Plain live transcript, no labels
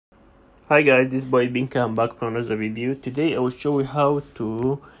Hi guys, this boy Binka. I'm back for another video. Today I will show you how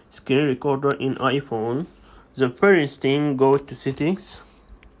to screen recorder in iPhone. The first thing, go to settings.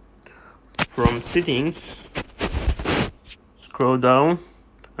 From settings, scroll down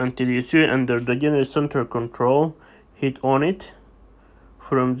until you see under the general center control, hit on it.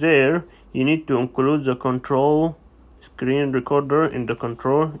 From there you need to include the control screen recorder in the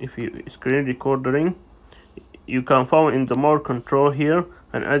control. If you screen recording, you can find in the more control here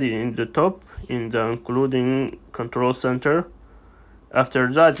and add it in the top in the including control center. After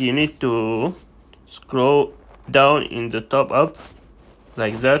that you need to scroll down in the top up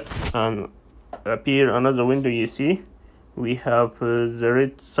like that and appear another window. You see we have the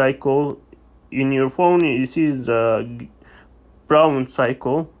red cycle in your phone. You see the brown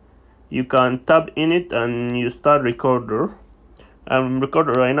cycle. You can tap in it and you start recorder. I'm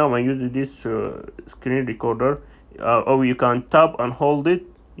recording right now. I'm using this screen recorder. Or you can tap and hold it.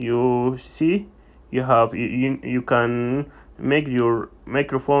 You see you can make your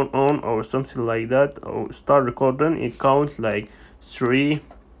microphone on or something like that, or start recording. It counts like three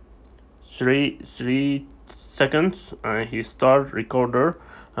seconds and you start recorder.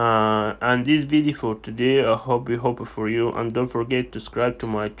 And this video for today, I hope for you, and don't forget to subscribe to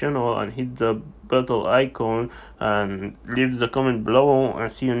my channel and hit the bell icon and leave the comment below,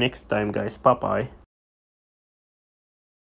 and see you next time guys. Bye bye.